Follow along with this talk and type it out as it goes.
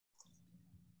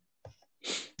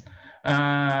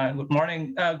Good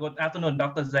morning, good afternoon,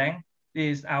 Dr. Zhang.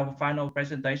 This is our final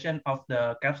presentation of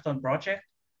the capstone project.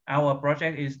 Our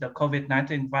project is the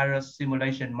COVID-19 virus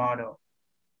simulation model.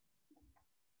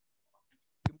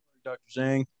 Dr.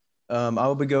 Zhang. I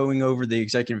will be going over the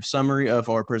executive summary of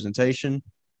our presentation.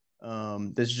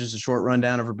 This is just a short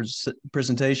rundown of our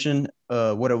presentation,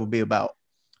 what it will be about.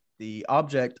 The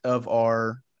object of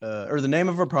the name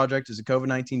of our project is the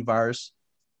COVID-19 virus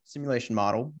simulation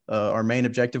model. Our main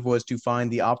objective was to find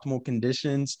the optimal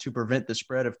conditions to prevent the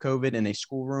spread of COVID in a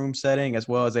schoolroom setting as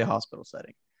well as a hospital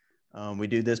setting. We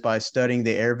do this by studying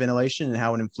the air ventilation and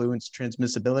how it influenced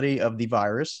transmissibility of the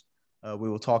virus. We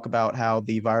will talk about how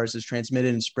the virus is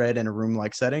transmitted and spread in a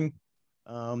room-like setting.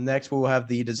 Next, we will have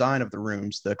the design of the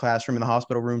rooms. The classroom and the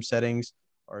hospital room settings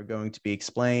are going to be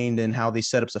explained and how these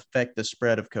setups affect the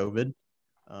spread of COVID.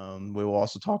 We will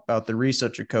also talk about the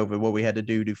research of COVID, what we had to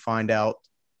do to find out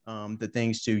the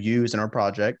things to use in our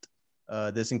project.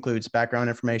 This includes background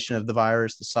information of the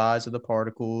virus, the size of the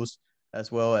particles,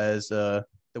 as well as the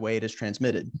way it is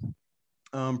transmitted.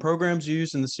 Programs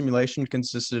used in the simulation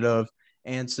consisted of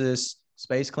ANSYS,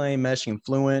 SpaceClaim, Mesh, and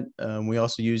Fluent. We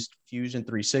also used Fusion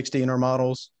 360 in our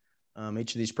models.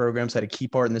 Each of these programs had a key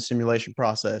part in the simulation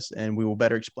process, and we will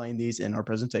better explain these in our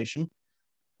presentation.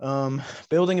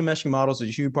 Building and meshing models is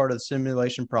a huge part of the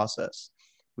simulation process.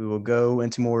 We will go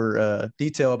into more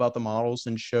detail about the models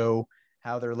and show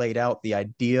how they're laid out. The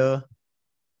idea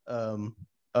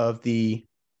of the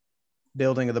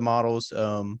building of the models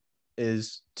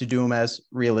is to do them as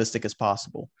realistic as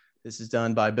possible. This is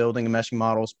done by building and meshing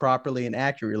models properly and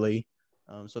accurately,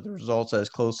 so the results as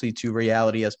closely to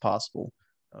reality as possible.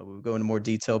 We'll go into more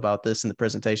detail about this in the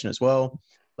presentation as well.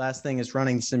 Last thing is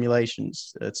running the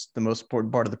simulations. It's the most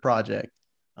important part of the project.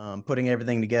 Putting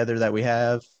everything together that we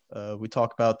have. We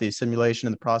talk about the simulation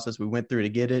and the process we went through to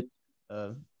get it,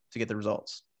 to get the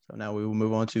results. So now we will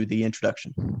move on to the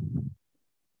introduction.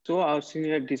 So our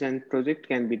senior design project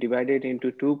can be divided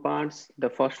into two parts.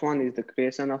 The first one is the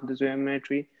creation of the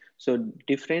geometry. So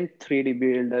different 3D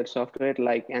builder software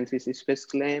like ANSYS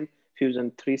SpaceClaim,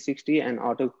 Fusion 360, and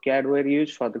AutoCAD were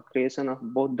used for the creation of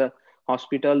both the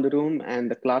hospital room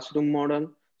and the classroom model.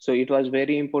 So it was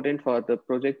very important for the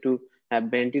project to have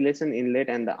ventilation inlet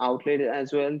and the outlet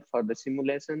as well for the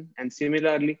simulation. And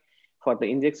similarly, for the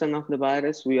injection of the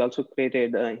virus, we also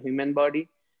created a human body.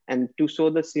 And to show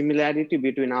the similarity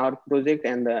between our project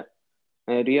and the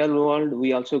real world,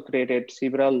 we also created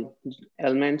several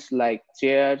elements like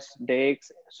chairs,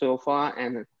 desks, sofa,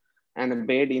 and a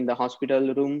bed in the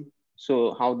hospital room.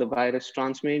 So how the virus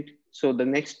transmit. So the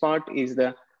next part is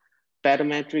the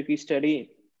parametric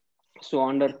study. So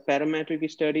under parametric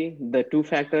study, the two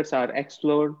factors are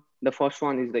explored. The first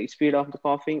one is the speed of the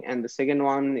coughing, and the second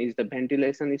one is the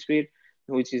ventilation speed,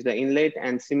 which is the inlet.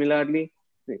 And similarly,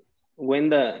 when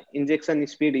the injection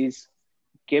speed is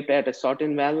kept at a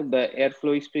certain value, the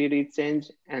airflow speed is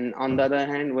changed. And on the other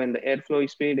hand, when the airflow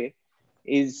speed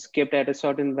is kept at a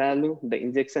certain value, the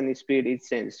injection speed is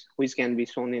changed, which can be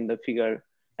shown in the figure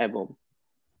above.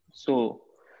 So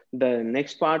the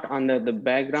next part under the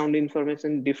background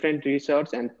information, different research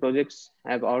and projects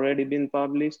have already been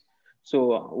published.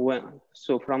 So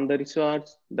from the research,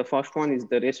 the first one is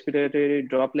the respiratory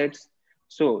droplets.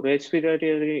 So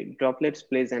respiratory droplets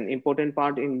plays an important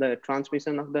part in the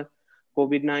transmission of the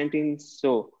COVID-19.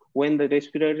 So when the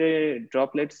respiratory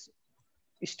droplets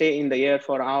stay in the air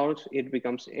for hours, it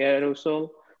becomes aerosol.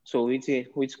 So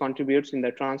which contributes in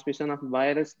the transmission of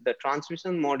virus. The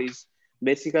transmission mode is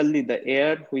basically the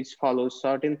air which follows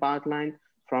certain path line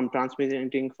from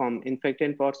transmitting from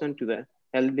infected person to the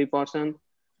healthy person.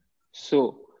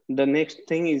 So the next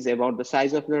thing is about the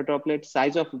size of the droplets.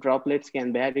 Size of droplets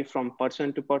can vary from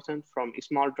person to person, from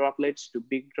small droplets to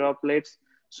big droplets.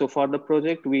 So for the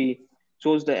project, we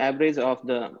chose the average of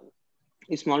the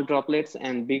small droplets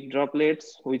and big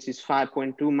droplets, which is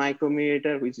 5.2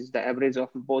 micrometer, which is the average of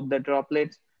both the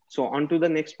droplets. So on to the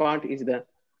next part is the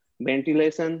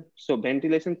ventilation. So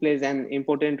ventilation plays an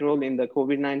important role in the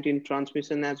COVID-19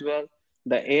 transmission as well.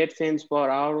 The air change per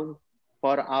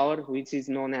hour, which is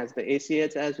known as the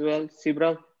ACH as well.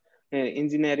 Several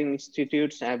engineering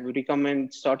institutes have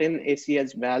recommended certain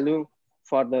ACH value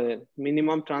for the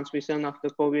minimum transmission of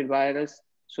the COVID virus.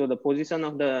 So the position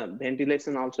of the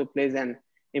ventilation also plays an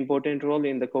important role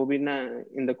in the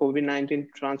COVID-19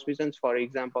 transmissions. For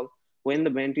example, when the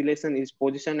ventilation is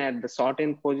positioned at the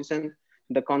certain position,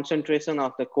 the concentration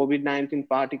of the COVID-19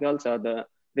 particles or the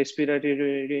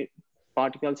respiratory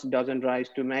particles doesn't rise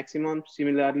to maximum.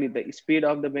 Similarly, the speed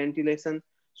of the ventilation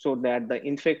so that the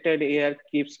infected air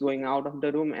keeps going out of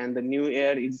the room and the new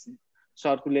air is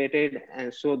circulated,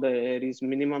 and so there is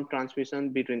minimum transmission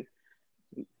between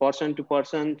person to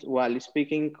person while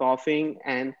speaking, coughing,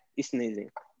 and sneezing.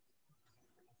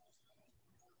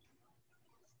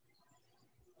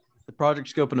 The project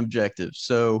scope and objectives.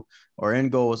 So our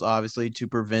end goal was obviously to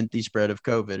prevent the spread of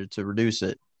COVID or to reduce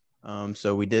it.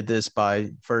 So we did this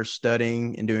by first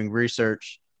studying and doing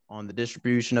research on the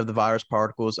distribution of the virus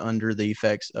particles under the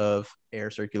effects of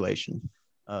air circulation.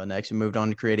 Next, we moved on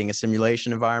to creating a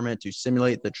simulation environment to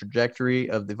simulate the trajectory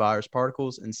of the virus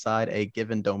particles inside a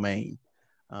given domain.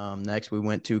 Next, we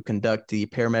went to conduct the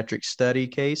parametric study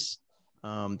case.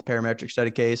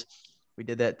 We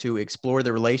did that to explore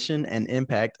the relation and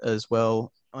impact as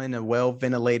well in a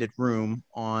well-ventilated room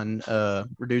on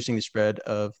reducing the spread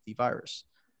of the virus.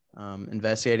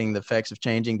 Investigating the effects of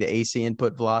changing the AC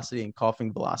input velocity and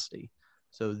coughing velocity.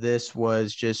 So this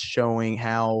was just showing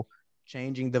how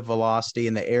changing the velocity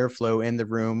and the airflow in the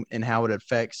room and how it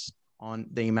affects on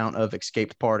the amount of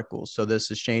escaped particles. So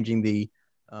this is changing the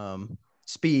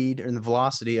speed and the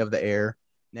velocity of the air.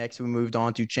 Next, we moved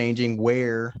on to changing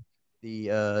where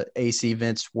the AC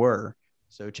vents were.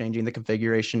 So changing the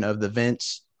configuration of the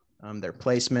vents, their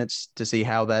placements to see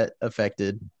how that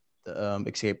affected the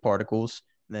escape particles.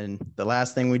 And then the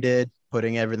last thing we did,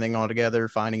 putting everything all together,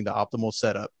 finding the optimal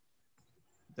setup,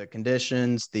 the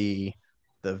conditions, the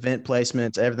vent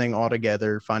placements, everything all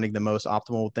together, finding the most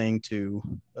optimal thing to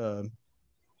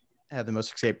have the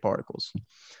most escape particles.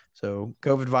 So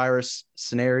COVID virus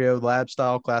scenario, lab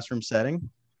style classroom setting.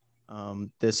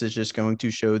 This is just going to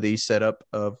show the setup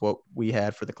of what we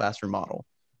had for the classroom model.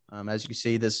 As you can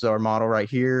see, this is our model right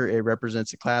here. It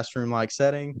represents a classroom-like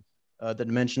setting. The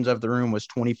dimensions of the room was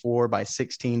 24 by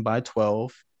 16 by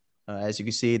 12. As you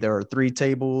can see, there are 3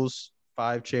 tables,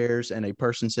 5 chairs, and a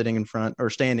person sitting in front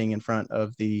or standing in front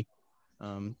of the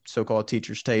so-called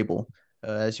teacher's table.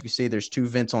 As you can see, there's 2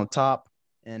 vents on top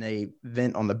and a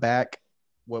vent on the back.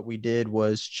 What we did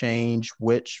was change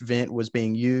which vent was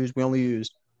being used. We only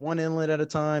used 1 inlet at a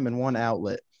time and 1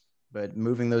 outlet, but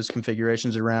moving those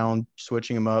configurations around,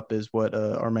 switching them up is what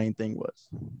our main thing was.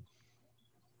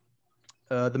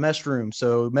 The mesh room.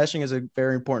 So meshing is a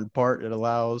very important part. It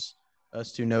allows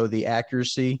us to know the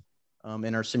accuracy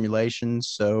in our simulations.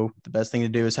 So the best thing to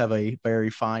do is have a very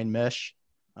fine mesh,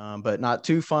 but not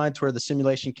too fine to where the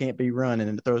simulation can't be run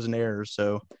and it throws an error.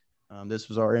 So this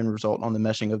was our end result on the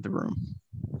meshing of the room.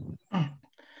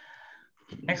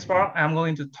 Next part, I'm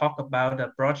going to talk about the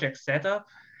project setup,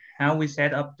 how we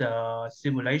set up the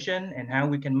simulation and how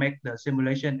we can make the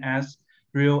simulation as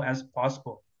real as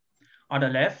possible. On the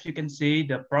left, you can see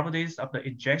the properties of the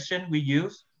injection we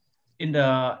use. In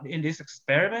this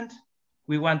experiment,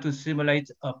 we want to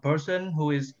simulate a person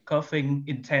who is coughing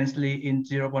intensely in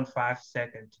 0.5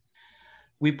 seconds.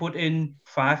 We put in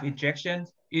 5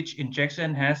 injections. Each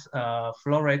injection has a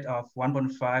flow rate of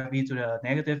 1.5 e to the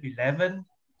negative 11.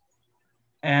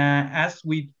 As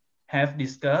we have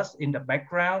discussed in the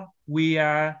background, we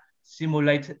are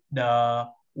simulate the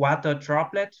water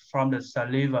droplet from the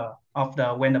saliva of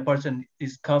when the person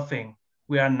is coughing.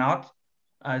 We are not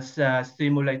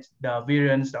simulate the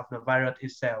variance of the virus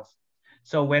itself.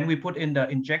 So when we put in the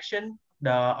injection,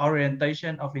 the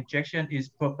orientation of injection is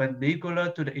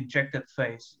perpendicular to the injected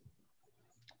phase.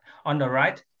 On the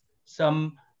right,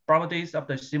 some properties of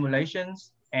the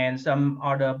simulations and some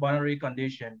other boundary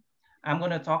conditions. I'm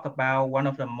going to talk about one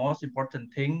of the most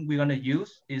important things we're going to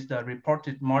use is the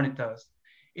reported monitors.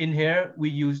 In here, we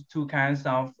use 2 kinds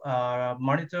of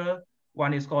monitor.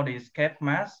 One is called the escape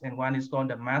mask and one is called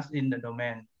the mask in the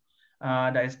domain.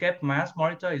 The escape mask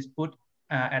monitor is put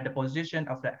at the position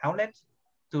of the outlet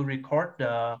to record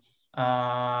the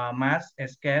mass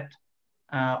escaped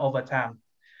over time.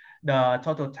 The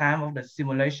total time of the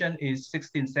simulation is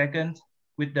 16 seconds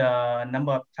with the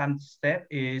number of time step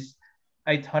is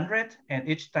 800 and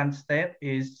each time step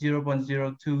is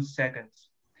 0.02 seconds.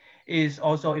 It is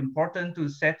also important to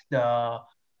set the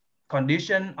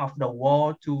condition of the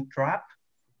wall to drop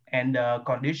and the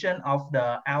condition of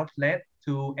the outlet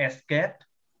to escape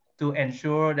to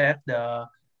ensure that the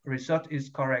result is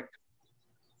correct.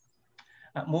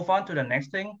 Move on to the next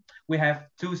thing. We have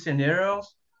 2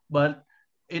 scenarios, but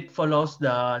it follows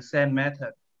the same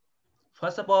method.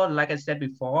 First of all, like I said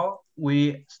before,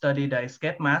 we study the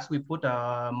escape mask. We put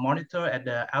a monitor at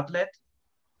the outlet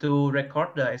to record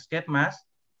the escape mask.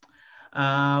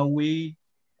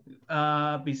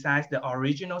 Besides the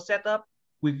original setup,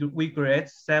 we create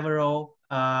several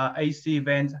AC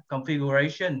vent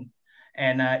configuration.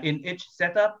 And in each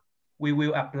setup, we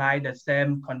will apply the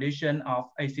same condition of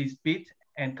AC speed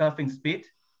and coughing speed.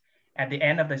 At the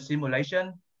end of the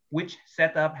simulation, which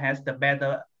setup has the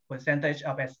better percentage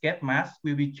of escape mass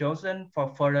will be chosen for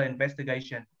further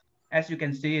investigation. As you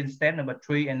can see in step number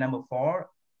 3 and number 4,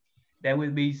 there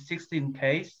will be 16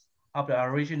 cases of the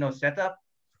original setup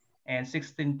and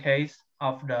 16 cases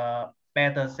of the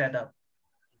better setup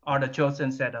or the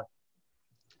chosen setup.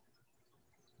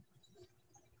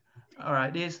 All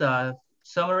right, this is the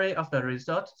summary of the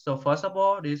result. So first of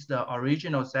all, this is the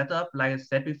original setup. Like I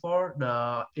said before,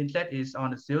 the inlet is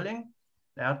on the ceiling,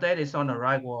 the outlet is on the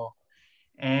right wall.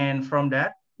 And from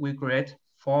that, we create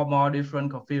 4 more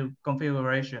different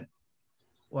configuration.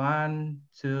 1,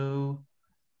 2,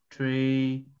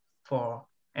 3, 4.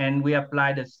 And we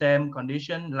apply the same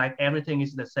condition, like everything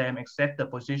is the same except the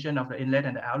position of the inlet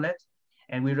and the outlet.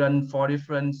 And we run 5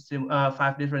 different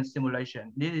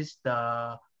simulations. This is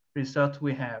the result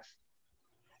we have.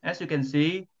 As you can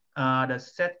see, the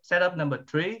setup number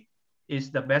 3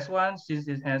 is the best one since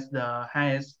it has the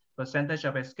highest percentage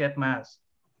of escape mass.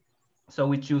 So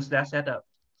we choose that setup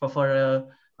for further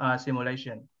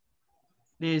simulation.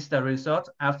 This is the result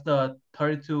after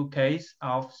 32 cases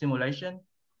of simulation.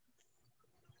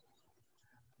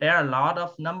 There are a lot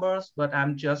of numbers, but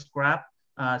I'm just grab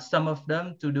some of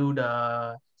them to do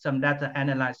some data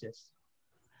analysis.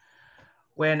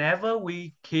 Whenever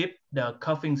we keep the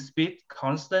cuffing speed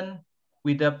constant,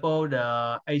 we double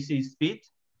the AC speed.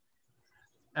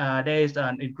 There is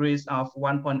an increase of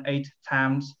 1.8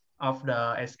 times of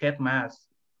the escape mass.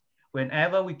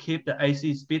 Whenever we keep the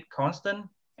AC speed constant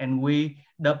and we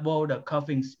double the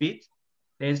cuffing speed,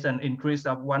 there is an increase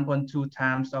of 1.2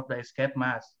 times of the escape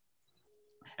mass.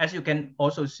 As you can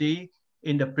also see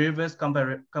in the previous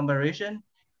comparison,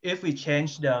 if we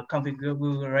change the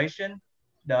configuration,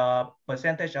 the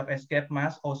percentage of escape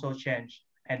mass also change.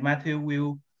 And Matthew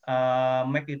will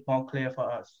make it more clear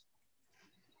for us.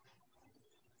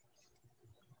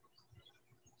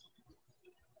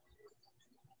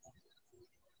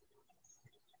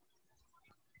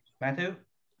 Matthew?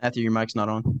 Matthew, your mic's not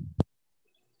on.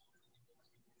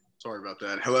 Sorry about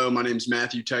that. Hello, my name is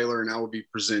Matthew Taylor, and I will be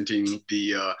presenting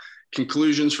the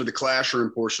conclusions for the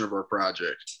classroom portion of our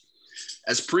project.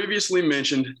 As previously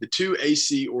mentioned, the 2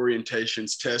 AC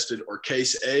orientations tested are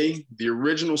case A, the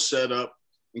original setup,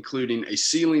 including a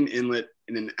ceiling inlet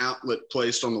and an outlet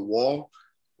placed on the wall,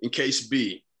 and case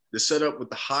B, the setup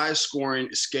with the highest scoring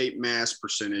escape mass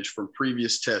percentage from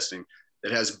previous testing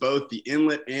that has both the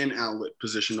inlet and outlet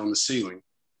positioned on the ceiling.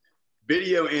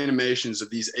 Video animations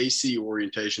of these AC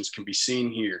orientations can be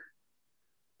seen here.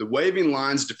 The waving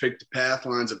lines depict the path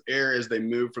lines of air as they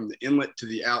move from the inlet to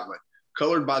the outlet,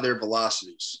 colored by their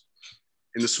velocities.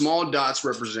 And the small dots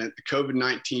represent the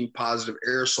COVID-19 positive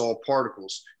aerosol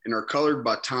particles and are colored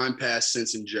by time passed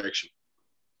since injection.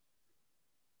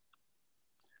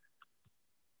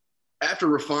 After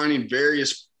refining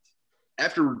data,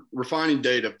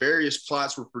 various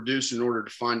plots were produced in order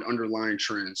to find underlying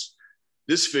trends.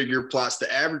 This figure plots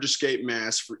the average escape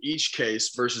mass for each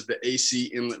case versus the AC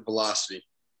inlet velocity.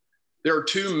 There are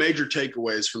 2 major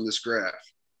takeaways from this graph.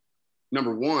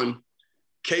 Number 1,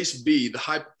 case B, the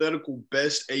hypothetical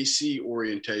best AC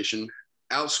orientation,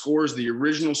 outscores the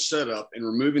original setup in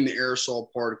removing the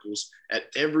aerosol particles at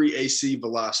every AC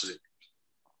velocity.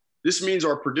 This means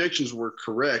our predictions were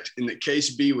correct and that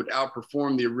case B would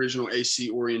outperform the original AC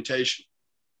orientation.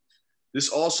 This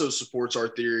also supports our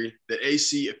theory that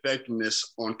AC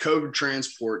effectiveness on COVID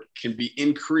transport can be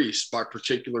increased by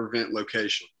particular vent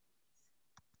location.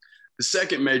 The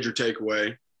second major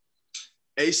takeaway,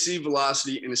 AC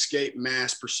velocity and escape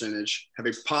mass percentage have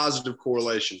a positive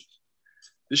correlation.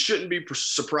 This shouldn't be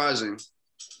surprising,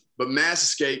 but mass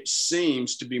escape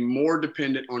seems to be more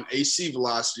dependent on AC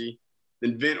velocity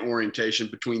than vent orientation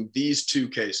between these 2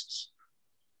 cases.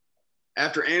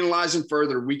 After analyzing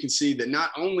further, we can see that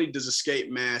not only does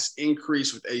escape mass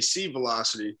increase with AC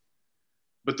velocity,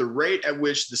 but the rate at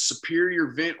which the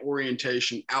superior vent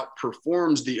orientation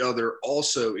outperforms the other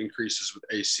also increases with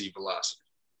AC velocity.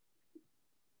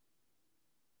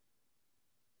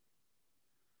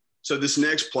 So this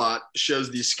next plot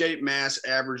shows the escape mass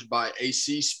averaged by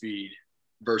AC speed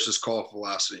versus cough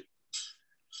velocity.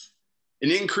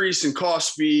 An increase in cough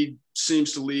speed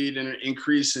seems to lead in an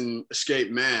increase in escape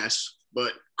mass,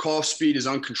 but cough speed is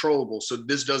uncontrollable, so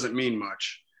this doesn't mean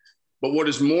much. But what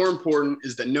is more important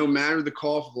is that no matter the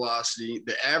cough velocity,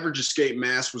 the average escape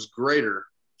mass was greater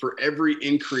for every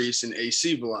increase in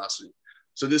AC velocity.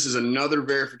 So this is another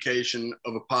verification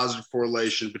of a positive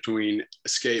correlation between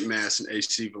escape mass and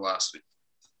AC velocity.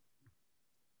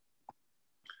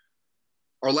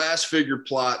 Our last figure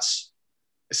plots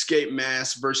escape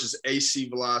mass versus AC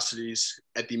velocities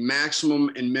at the maximum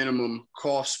and minimum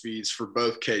cough speeds for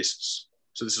both cases.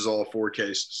 So this is all 4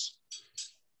 cases.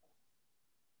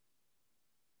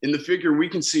 In the figure, we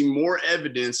can see more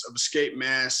evidence of escape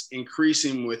mass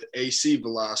increasing with AC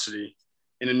velocity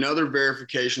and another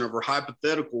verification of our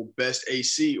hypothetical best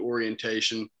AC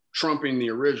orientation trumping the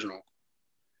original.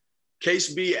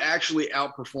 Case B actually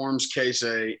outperforms case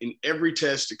A in every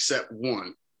test except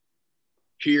one,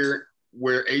 here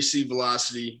where AC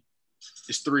velocity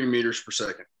is 3 meters per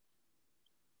second.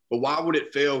 But why would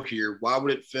it fail here? Why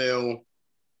would it fail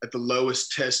at the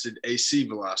lowest tested AC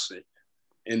velocity?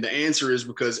 And the answer is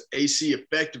because AC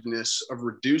effectiveness of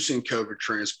reducing COVID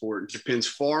transport depends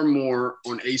far more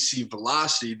on AC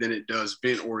velocity than it does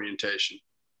vent orientation.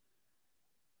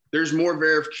 There's more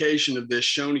verification of this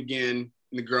shown again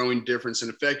in the growing difference in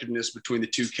effectiveness between the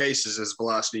two cases as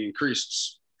velocity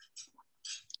increases.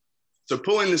 So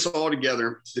pulling this all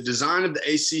together, the design of the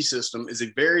AC system is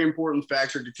a very important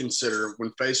factor to consider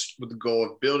when faced with the goal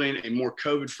of building a more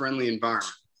COVID-friendly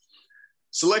environment.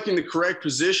 Selecting the correct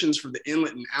positions for the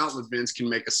inlet and outlet vents can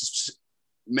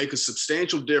make a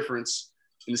substantial difference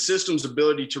in the system's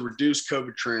ability to reduce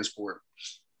COVID transport.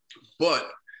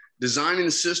 But designing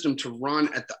the system to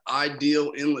run at the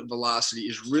ideal inlet velocity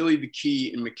is really the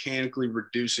key in mechanically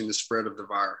reducing the spread of the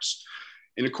virus.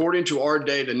 And according to our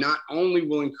data, not only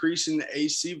will increasing the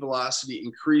AC velocity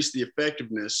increase the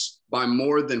effectiveness by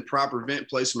more than proper vent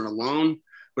placement alone,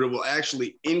 but it will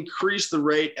actually increase the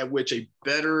rate at which a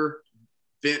better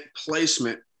vent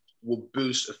placement will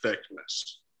boost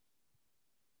effectiveness.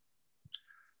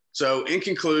 So in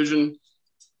conclusion,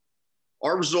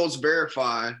 our results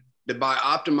verify that by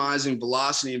optimizing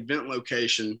velocity and vent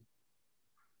location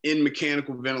in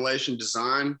mechanical ventilation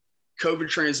design, COVID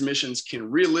transmissions can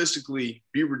realistically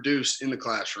be reduced in the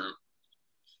classroom.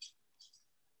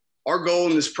 Our goal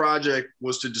in this project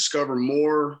was to discover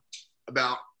more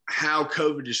about how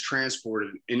COVID is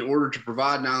transported in order to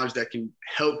provide knowledge that can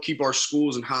help keep our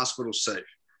schools and hospitals safe.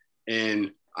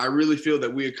 And I really feel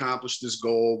that we accomplished this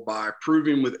goal by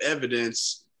proving with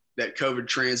evidence that COVID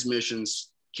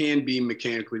transmissions can be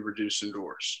mechanically reduced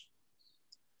indoors.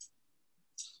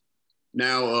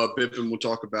 Now, Bipin will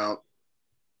talk about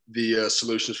the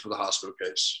solutions for the hospital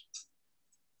case.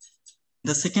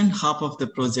 The second half of the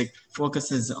project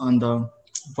focuses on the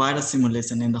virus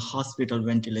simulation in the hospital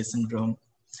ventilation room.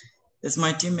 As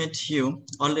my teammate Hugh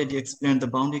already explained the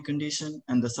boundary condition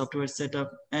and the software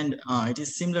setup, and it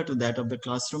is similar to that of the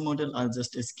classroom model. I'll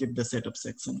just skip the setup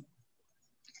section.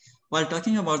 While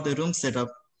talking about the room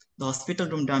setup, the hospital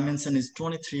room dimension is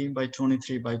 23 by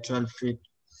 23 by 12 feet,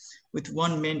 with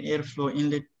one main airflow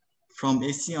inlet from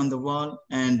AC on the wall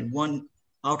and one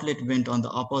outlet vent on the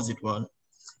opposite wall.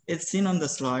 As seen on the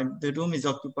slide, the room is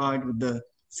occupied with the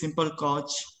simple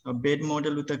couch, a bed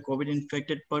model with a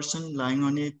COVID-infected person lying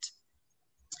on it.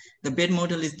 The bed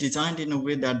model is designed in a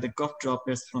way that the cough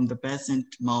droplets from the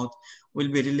patient's mouth will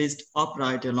be released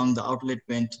upright along the outlet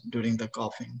vent during the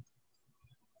coughing.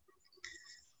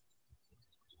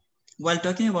 While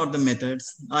talking about the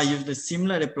methods, I used a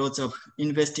similar approach of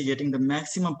investigating the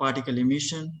maximum particle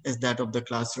emission as that of the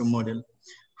classroom model.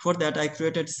 For that, I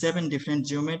created 7 different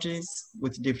geometries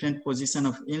with different position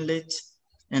of inlet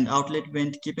and outlet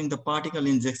vent, keeping the particle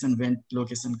injection vent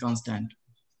location constant.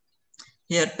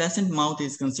 Here, patient mouth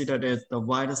is considered as the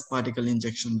virus particle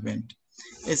injection vent.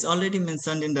 As already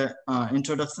mentioned in the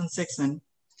introduction section,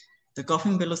 the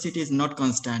coughing velocity is not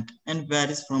constant and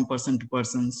varies from person to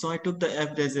person. So I took the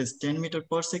average as 10 meters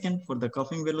per second for the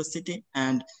coughing velocity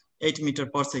and 8 meters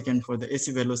per second for the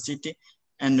AC velocity,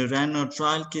 and ran our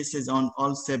trial cases on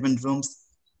all 7 rooms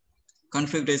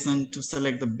configuration to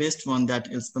select the best one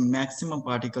that is the maximum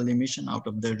particle emission out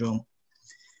of the room.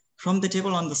 From the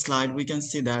table on the slide, we can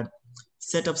see that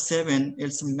setup 7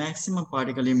 is maximum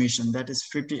particle emission, that is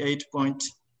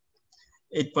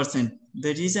 58.8%.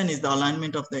 The reason is the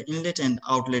alignment of the inlet and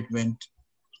outlet vent.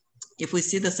 If we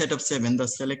see the setup 7, the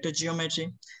selected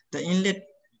geometry, the inlet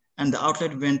and the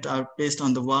outlet vent are placed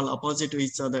on the wall opposite to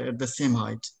each other at the same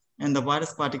height, and the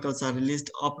virus particles are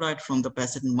released upright from the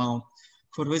patient mouth,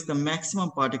 for which the maximum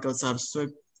particles are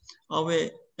swept away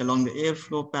along the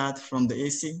airflow path from the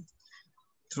AC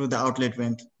through the outlet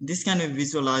vent. This can be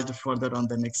visualized further on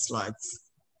the next slides.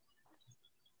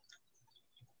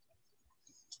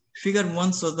 Figure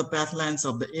 1 shows the path lines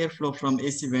of the airflow from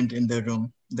AC vent in the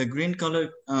room. The green color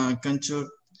contour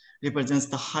represents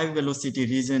the high velocity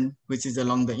region, which is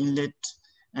along the inlet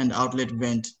and outlet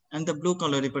vent, and the blue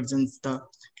color represents the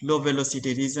low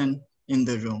velocity region in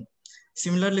the room.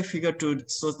 Similarly, figure 2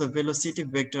 shows the velocity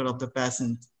vector of the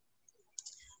patient,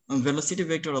 velocity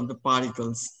vector of the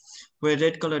particles, where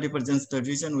red color represents the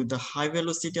region with the high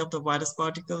velocity of the virus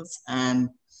particles and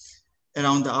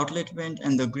around the outlet vent,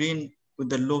 and the green with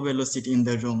the low velocity in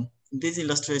the room. This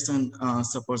illustration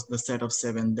supports the set of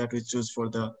 7 that we choose for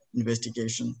the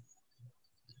investigation.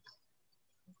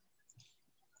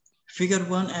 Figure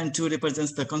 1 and 2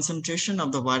 represents the concentration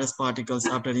of the virus particles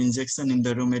after injection in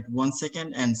the room at 1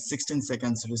 second and 16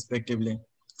 seconds respectively.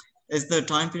 As the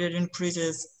time period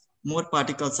increases, more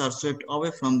particles are swept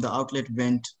away from the outlet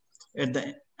vent. At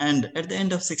the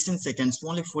end of 16 seconds,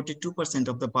 only 42%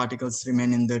 of the particles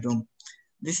remain in the room.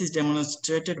 This is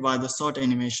demonstrated by the short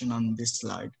animation on this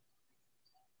slide.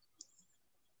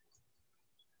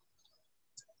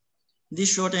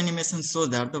 This short animation shows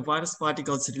that the virus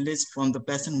particles released from the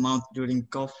patient mouth during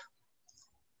cough.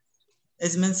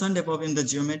 As mentioned above in the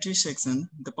geometry section,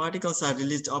 the particles are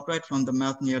released upright from the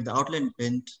mouth near the outlet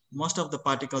vent. Most of the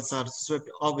particles are swept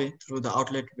away through the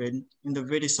outlet vent in the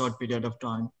very short period of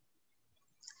time.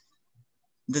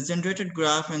 The generated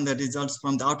graph and the results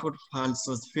from the output file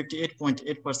shows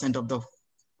 58.8% of the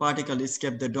particle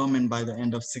escaped the domain by the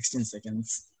end of 16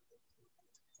 seconds.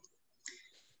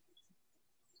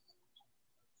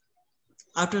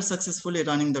 After successfully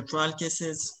running the trial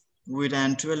cases, we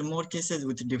ran 12 more cases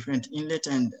with different inlet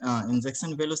and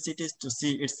injection velocities to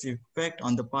see its effect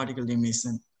on the particle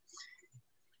emission.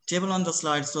 Table on the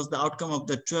slide shows the outcome of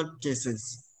the 12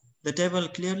 cases. The table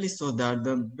clearly shows that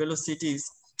the velocities,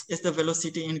 as the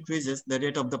velocity increases, the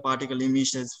rate of the particle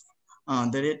emissions,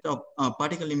 the rate of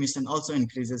particle emission also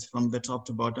increases from the top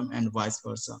to bottom and vice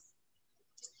versa.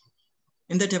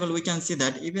 In the table, we can see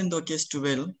that even though case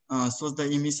 12 shows the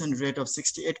emission rate of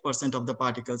 68% of the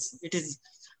particles, it is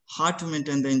hard to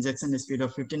maintain the injection speed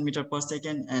of 15 meters per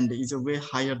second and is way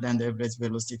higher than the average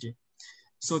velocity.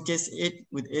 So case 8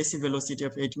 with AC velocity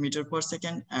of 8 meters per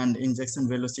second and injection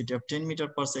velocity of 10 meters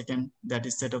per second, that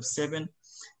is set of 7,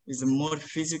 is a more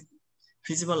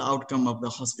feasible outcome of the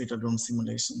hospital room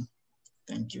simulation.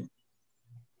 Thank you.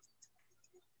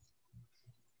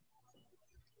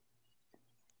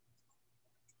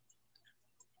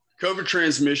 COVID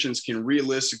transmissions can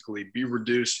realistically be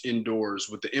reduced indoors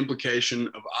with the implication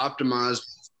of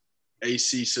optimized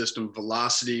AC system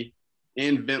velocity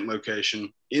and vent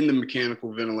location in the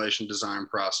mechanical ventilation design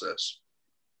process.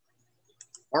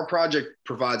 Our project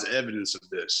provides evidence of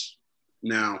this.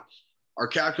 Now, our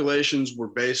calculations were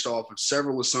based off of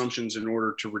several assumptions in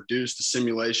order to reduce the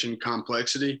simulation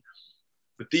complexity,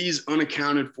 but these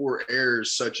unaccounted for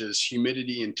errors such as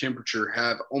humidity and temperature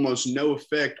have almost no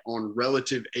effect on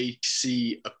relative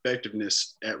AC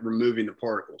effectiveness at removing the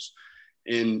particles.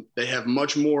 And they have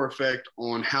much more effect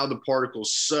on how the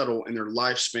particles settle in their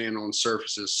lifespan on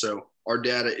surfaces. So our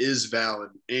data is valid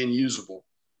and usable.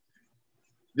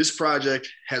 This project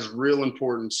has real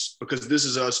importance because this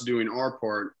is us doing our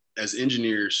part as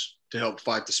engineers to help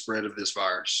fight the spread of this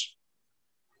virus.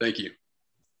 Thank you.